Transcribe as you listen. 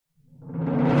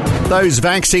Those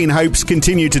vaccine hopes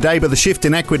continue today, but the shift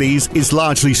in equities is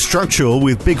largely structural,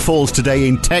 with big falls today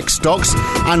in tech stocks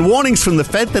and warnings from the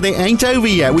Fed that it ain't over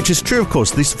yet, which is true, of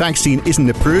course. This vaccine isn't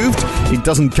approved. It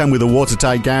doesn't come with a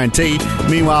watertight guarantee.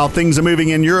 Meanwhile, things are moving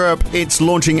in Europe. It's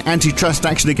launching antitrust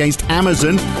action against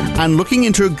Amazon and looking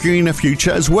into a greener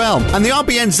future as well. And the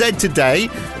RBNZ today,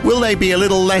 will they be a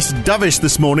little less dovish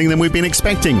this morning than we've been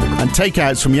expecting? And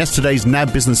takeouts from yesterday's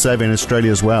NAB business survey in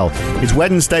Australia as well. It's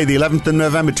Wednesday, the 11th of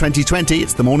November 2020.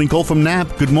 It's the morning call from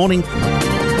NAB. Good morning.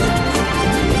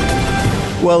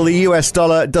 Well, the US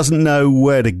dollar doesn't know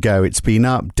where to go. It's been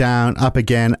up, down, up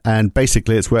again, and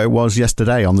basically it's where it was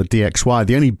yesterday on the DXY.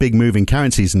 The only big move in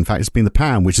currencies, in fact, has been the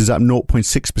pound, which is up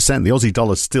 0.6%. The Aussie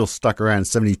dollar's still stuck around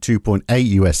 72.8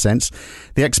 US cents.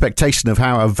 The expectation of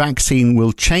how a vaccine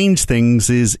will change things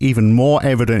is even more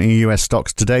evident in US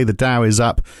stocks today. The Dow is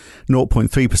up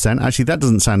 0.3%. Actually, that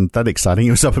doesn't sound that exciting.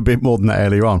 It was up a bit more than that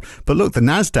earlier on. But look, the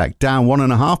Nasdaq down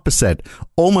 1.5%.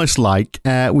 Almost like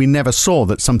we never saw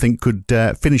that something could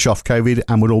finish off COVID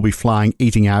and would all be flying,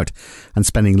 eating out and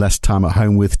spending less time at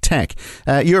home with tech.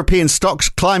 European stocks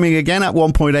climbing again at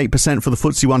 1.8% for the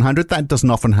FTSE 100. That doesn't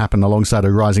often happen alongside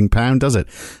a rising pound, does it?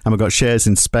 And we've got shares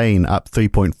in Spain up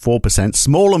 3.4%.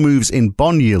 Smaller moves in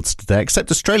bond yields today,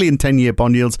 except Australian 10-year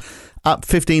bond yields up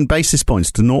 15 basis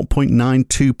points to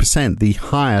 0.92%, the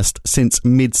highest since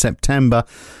mid-September.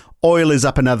 Oil is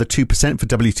up another 2% for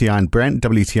WTI and Brent.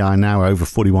 WTI now over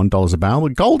 $41 a barrel.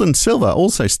 But gold and silver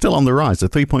also still on the rise, a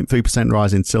 3.3%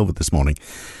 rise in silver this morning.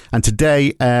 And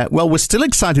today, we're still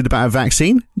excited about a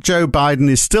vaccine. Joe Biden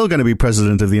is still going to be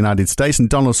president of the United States, and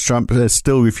Donald Trump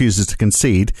still refuses to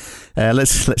concede.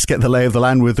 Let's get the lay of the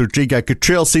land with Rodrigo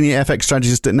Catril, senior FX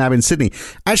strategist at NAB in Sydney.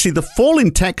 Actually, the fall in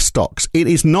tech stocks, it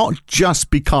is not just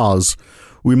because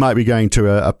we might be going to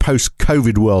a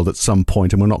post-COVID world at some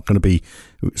point and we're not going to be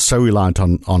so reliant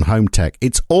on home tech.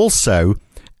 It's also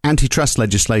antitrust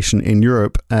legislation in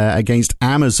Europe against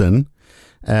Amazon.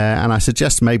 And I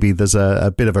suggest maybe there's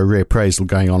a bit of a reappraisal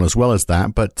going on as well as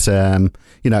that. But,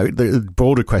 the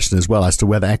broader question as well as to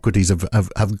whether equities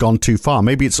have gone too far.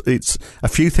 Maybe it's a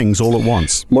few things all at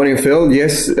once. Morning, Phil.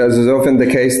 Yes, as is often the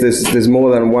case, there's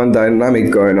more than one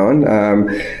dynamic going on.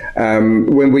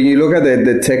 When you look at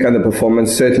the tech underperformance,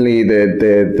 certainly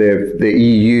the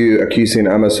EU accusing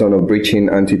Amazon of breaching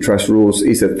antitrust rules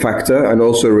is a factor, and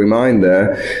also a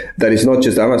reminder that it's not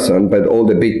just Amazon, but all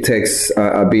the big techs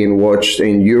are being watched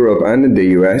in Europe and in the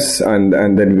US, and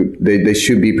then they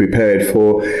should be prepared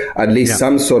for at least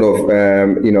some sort of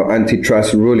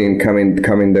antitrust ruling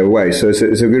coming their way. So it's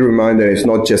a good reminder. It's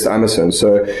not just Amazon.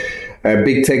 So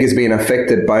big tech is being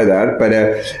affected by that, but.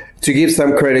 To give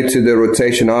some credit to the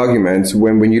rotation arguments,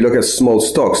 when you look at small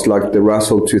stocks like the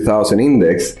Russell 2000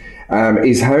 index,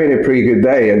 is having a pretty good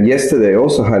day, and yesterday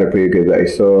also had a pretty good day.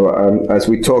 So as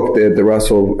we talked, the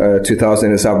Russell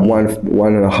 2000 is up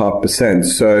 1.5%.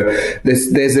 So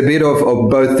there's a bit of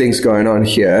both things going on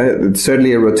here. It's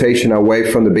certainly a rotation away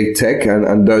from the big tech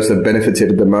and those that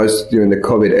benefited the most during the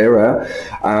COVID era,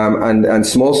 and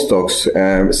small stocks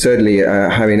certainly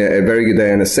having a very good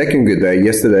day and a second good day.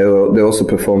 Yesterday they also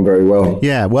performed very well.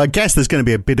 Yeah, well, I guess there's going to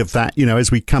be a bit of that,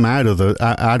 as we come out of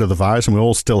the virus, and we're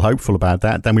all still hopeful about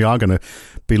that. Then we are going to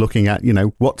be looking at,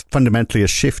 what fundamentally has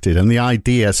shifted. And the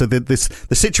idea, so the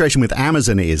situation with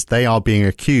Amazon is they are being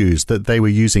accused that they were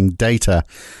using data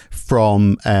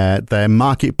from their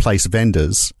marketplace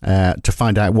vendors to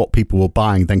find out what people were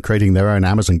buying, then creating their own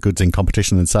Amazon goods in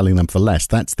competition and selling them for less.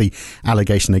 That's the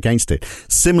allegation against it.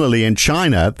 Similarly, in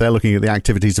China, they're looking at the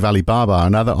activities of Alibaba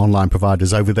and other online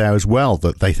providers over there as well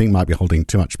that they think might be holding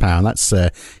too much power. And that's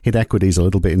hit equities a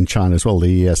little bit in China as well.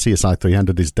 The CSI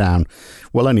 300 is down,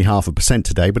 only 0.5%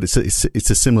 today, but it's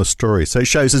a similar story. So it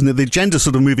shows, isn't it, the agenda's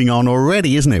sort of moving on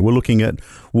already, isn't it? We're looking at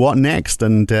what next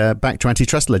and back to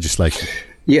antitrust legislation.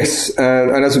 Yes,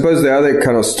 and I suppose the other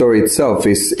kind of story itself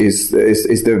is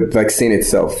the vaccine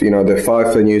itself. The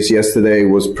Pfizer news yesterday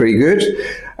was pretty good,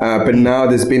 but now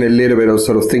there's been a little bit of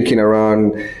sort of thinking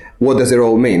around what does it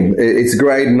all mean. It's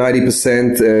great,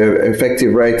 90%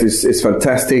 effective rate is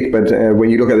fantastic, but when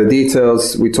you look at the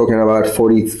details, we're talking about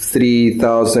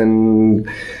 43,000.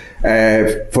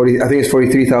 I think it's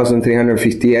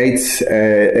 43,358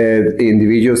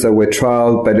 individuals that were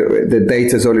trialed, but the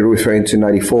data is only referring to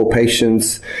 94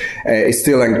 patients. It's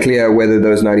still unclear whether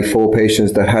those 94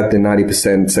 patients that had the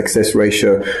 90% success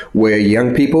ratio were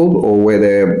young people or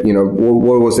whether,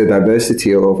 what was the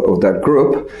diversity of that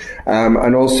group.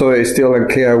 And also it's still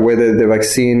unclear whether the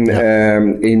vaccine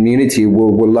immunity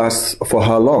will last for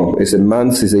how long. Is it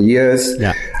months? Is it years?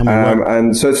 Yeah.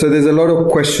 And so there's a lot of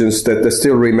questions that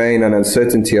still remain pain and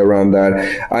uncertainty around that.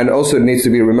 And also it needs to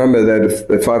be remembered that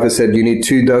Pfizer said you need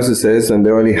 2 doses, and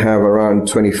they only have around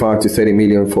 25 to 30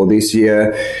 million for this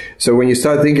year. So when you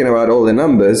start thinking about all the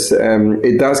numbers,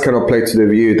 it does kind of play to the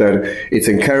view that it's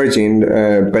encouraging,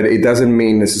 but it doesn't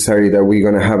mean necessarily that we're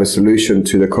going to have a solution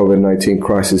to the COVID-19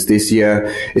 crisis this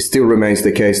year. It still remains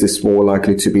the case. It's more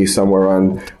likely to be somewhere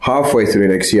around halfway through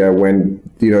next year when,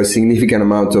 a significant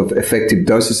amount of effective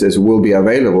doses will be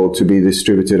available to be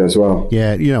distributed as well.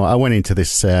 Yeah, I went into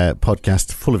this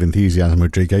podcast full of enthusiasm,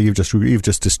 Rodrigo. You've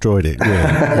just destroyed it. Really.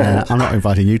 I'm not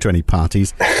inviting you to any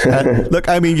parties. Look,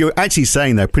 I mean, you're actually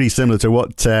saying, though, pretty similar to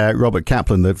what Robert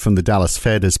Kaplan from the Dallas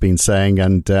Fed has been saying,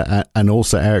 and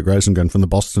also Eric Rosengren from the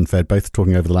Boston Fed, both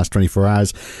talking over the last 24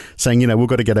 hours, saying, we've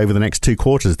got to get over the next 2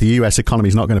 quarters. The US economy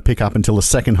is not going to pick up until the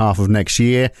second half of next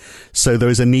year. So there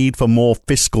is a need for more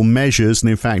fiscal measures.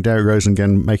 And in fact, Eric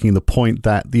Rosengren making the point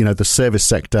that, the service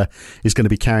sector is going to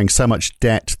be carrying so much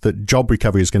debt that job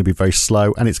recovery is going to be very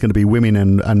slow, and it's going to be women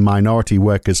and minority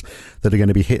workers that are going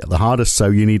to be hit the hardest. So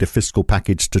you need a fiscal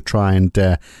package to try and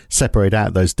separate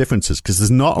out those differences, because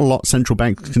there's not a lot central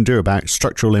banks can do about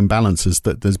structural imbalances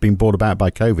that has been brought about by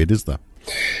COVID, is there?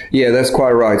 Yeah, that's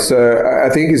quite right. So I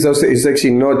think it's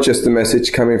actually not just the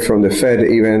message coming from the Fed.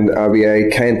 Even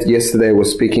RBA Kent yesterday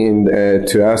was speaking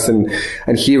to us, and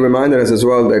he reminded us as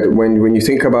well that when you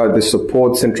think about the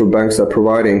support central banks are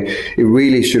providing, it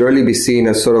really should only be seen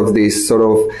as sort of this sort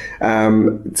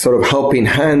of helping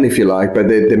hand, if you like. But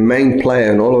the main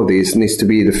player in all of this needs to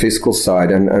be the fiscal side,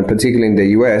 and particularly in the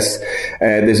US,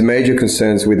 there's major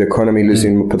concerns with the economy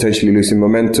potentially losing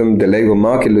momentum, the labor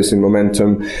market losing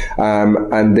momentum.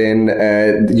 And then,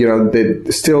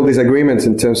 still disagreements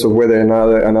in terms of whether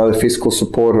another fiscal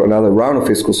support or another round of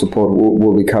fiscal support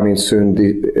will be coming soon,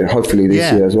 hopefully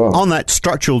this year as well. On that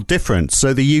structural difference,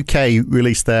 so the UK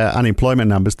released their unemployment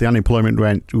numbers. The unemployment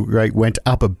rate went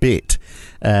up a bit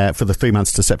for the 3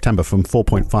 months to September, from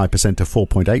 4.5% to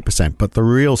 4.8%. But the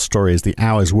real story is the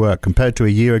hours worked. Compared to a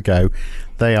year ago,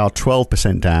 they are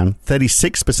 12% down,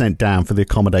 36% down for the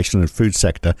accommodation and food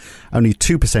sector, only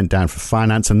 2% down for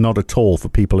finance, and not at all for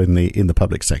people in the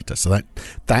public sector. So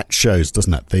that shows,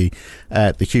 doesn't it,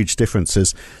 the huge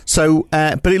differences. So,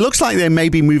 but it looks like they may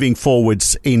be moving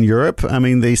forwards in Europe. I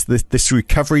mean, this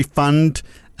recovery fund.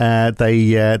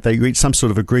 They reached some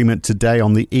sort of agreement today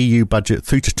on the EU budget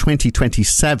through to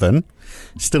 2027.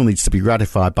 Still needs to be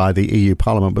ratified by the EU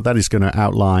Parliament, but that is going to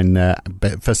outline,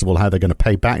 first of all, how they're going to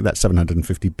pay back that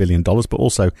 $750 billion, but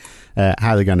also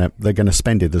how they're going to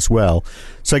spend it as well.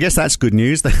 So I guess that's good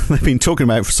news. They've been talking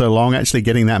about it for so long. Actually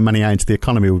getting that money out into the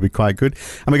economy would be quite good.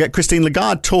 And we got Christine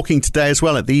Lagarde talking today as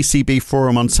well at the ECB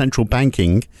Forum on Central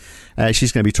Banking.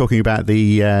 She's going to be talking about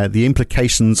the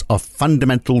implications of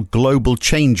fundamental global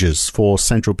changes for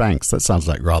central banks. That sounds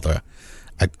like rather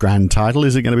a grand title.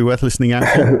 Is it going to be worth listening out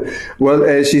for?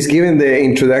 Well, she's given the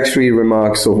introductory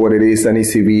remarks of what it is, an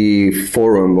ECB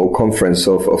forum or conference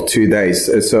of 2 days.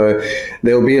 So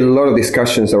there'll be a lot of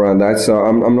discussions around that. So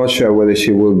I'm not sure whether she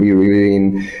will be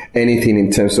revealing anything in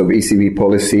terms of ECB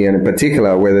policy, and in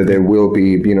particular whether there will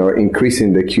be,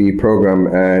 increasing the QE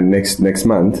program next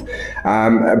month.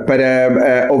 But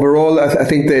overall, I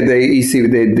think that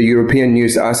the European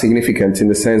news are significant in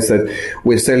the sense that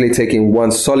we're certainly taking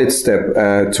one solid step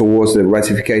towards the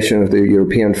ratification of the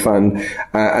European fund,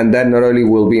 and that not only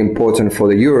will be important for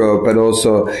the euro, but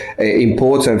also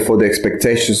important for the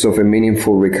expectations of a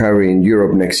meaningful recovery in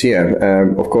Europe next year.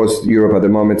 Of course, Europe at the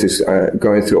moment is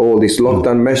going through all these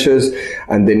lockdown measures,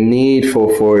 and the need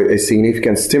for a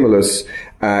significant stimulus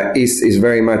is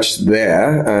very much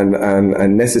there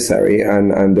and necessary,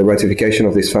 and the ratification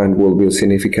of this fund will be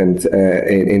significant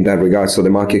in that regard. So the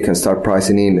market can start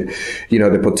pricing in,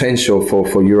 the potential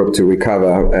for Europe to recover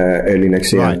early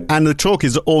next year. Right, and the talk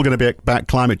is all going to be about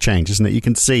climate change, isn't it? You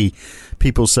can see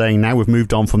people saying, now we've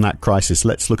moved on from that crisis,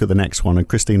 let's look at the next one. And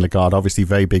Christine Lagarde, obviously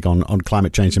very big on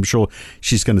climate change. I'm sure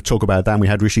she's going to talk about that. And we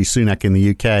had Rishi Sunak in the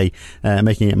UK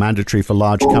making it mandatory for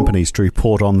large companies to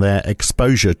report on their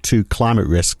exposure to climate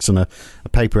risks, and a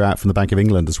paper out from the Bank of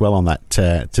England as well on that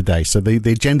today. So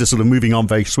the agenda sort of moving on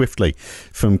very swiftly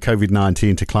from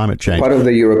COVID-19 to climate change. Part of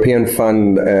the European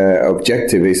fund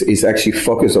objective is actually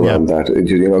focused around that,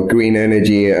 green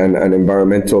energy and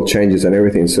environmental changes and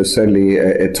everything. So certainly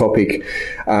a topic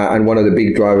and one of the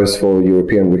big drivers for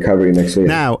European recovery next year.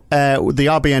 Now, the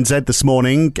RBNZ this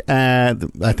morning,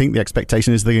 I think the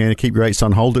expectation is they're going to keep rates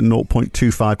on hold at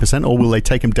 0.25%, or will they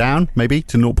take them down maybe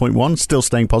to 0.1, still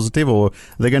staying positive, or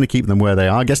they're going to keep them where they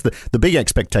are? I guess the big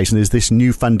expectation is this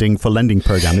new funding for lending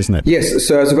program, isn't it? Yes.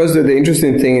 So I suppose the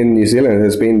interesting thing in New Zealand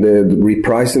has been the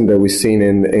repricing that we've seen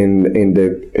in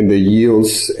the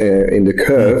yields in the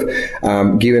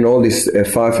curve, given all this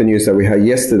FIFA news that we had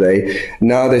yesterday.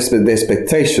 Now there's the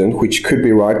expectation, which could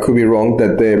be right, could be wrong,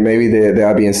 that maybe the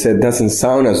RBNZ doesn't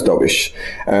sound as dovish.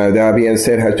 The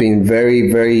RBNZ has been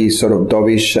very, very sort of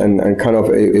dovish and kind of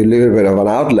a little bit of an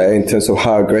outlier in terms of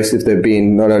how aggressive they've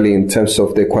been, not only in terms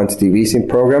of the quantitative easing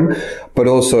program, but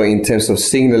also in terms of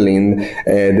signaling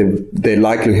the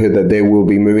likelihood that they will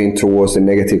be moving towards a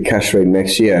negative cash rate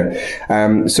next year.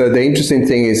 So the interesting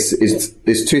thing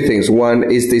is two things. One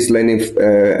is this lending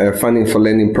funding for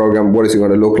lending program. What is it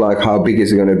going to look like? How big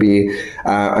is it going to be?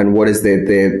 And what is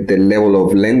the level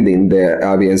of lending the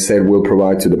RBNZ will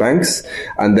provide to the banks?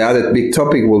 And the other big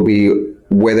topic will be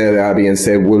whether the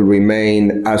RBNZ will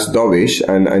remain as dovish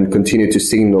and continue to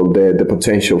signal the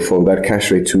potential for that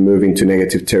cash rate to move into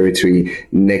negative territory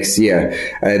next year.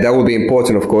 That will be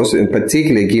important, of course, and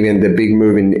particularly given the big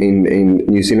move in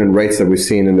New Zealand rates that we've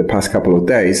seen in the past couple of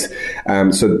days.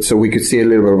 So we could see a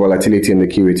little bit of volatility in the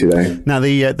Kiwi today. Now,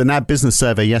 the NAB business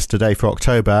survey yesterday for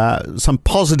October, some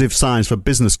positive signs for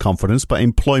business confidence, but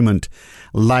employment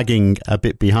lagging a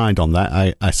bit behind on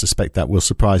that. I suspect that will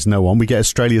surprise no one. We get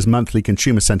Australia's monthly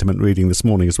consumer sentiment reading this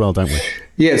morning as well, don't we?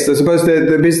 Yes, I suppose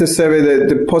the business survey,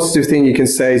 the positive thing you can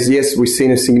say is, yes, we've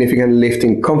seen a significant lift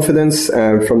in confidence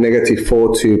from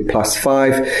 -4 to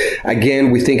 +5.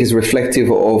 Again, we think is reflective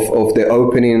of the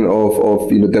opening of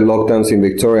the lockdowns in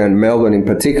Victoria and Melbourne in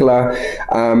particular.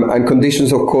 And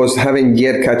conditions, of course, haven't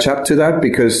yet catch up to that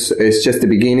because it's just the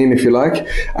beginning, if you like.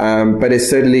 But it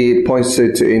certainly points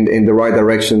in the right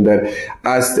direction that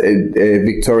as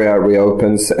Victoria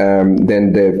reopens,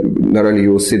 then not only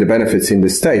you will see the benefits in the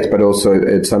state, but also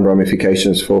some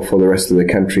ramifications for the rest of the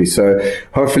country. So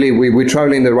hopefully we're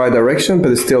traveling in the right direction, but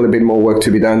there's still a bit more work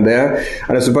to be done there.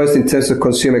 And I suppose in terms of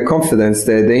consumer confidence,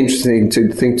 the interesting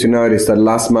thing to note is that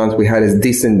last month we had a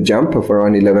decent jump of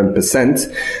around 11%.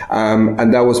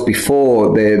 And that was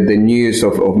before the news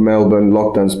of Melbourne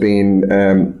lockdowns being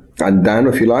undone,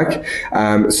 if you like.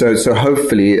 So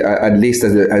hopefully, at least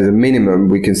as a minimum,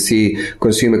 we can see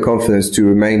consumer confidence to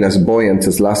remain as buoyant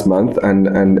as last month,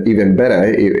 and even better,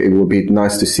 it will be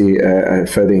nice to see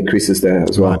further increases there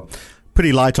as well. Right.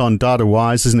 Pretty light on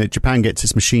data-wise, isn't it? Japan gets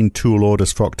its machine tool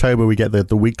orders for October. We get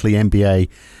the weekly MBA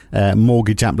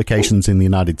mortgage applications in the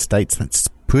United States. That's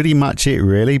pretty much it,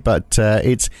 really. But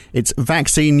it's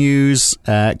vaccine news,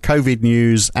 COVID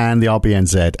news, and the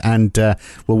RBNZ. And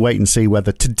we'll wait and see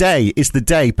whether today is the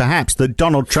day, perhaps, that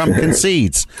Donald Trump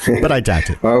concedes. But I doubt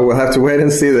it. Well, we'll have to wait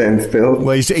and see then, Phil.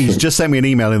 Well, he's just sent me an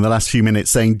email in the last few minutes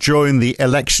saying, join the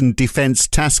Election Defence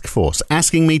Task Force,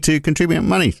 asking me to contribute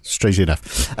money, strangely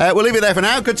enough. We'll leave it there for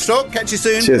now. Good talk. Catch you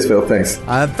soon. Cheers, Phil. Thanks.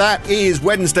 That is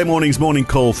Wednesday morning's morning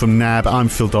call from NAB. I'm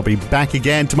Phil Dobbie. Back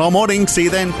again tomorrow morning. See you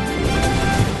then.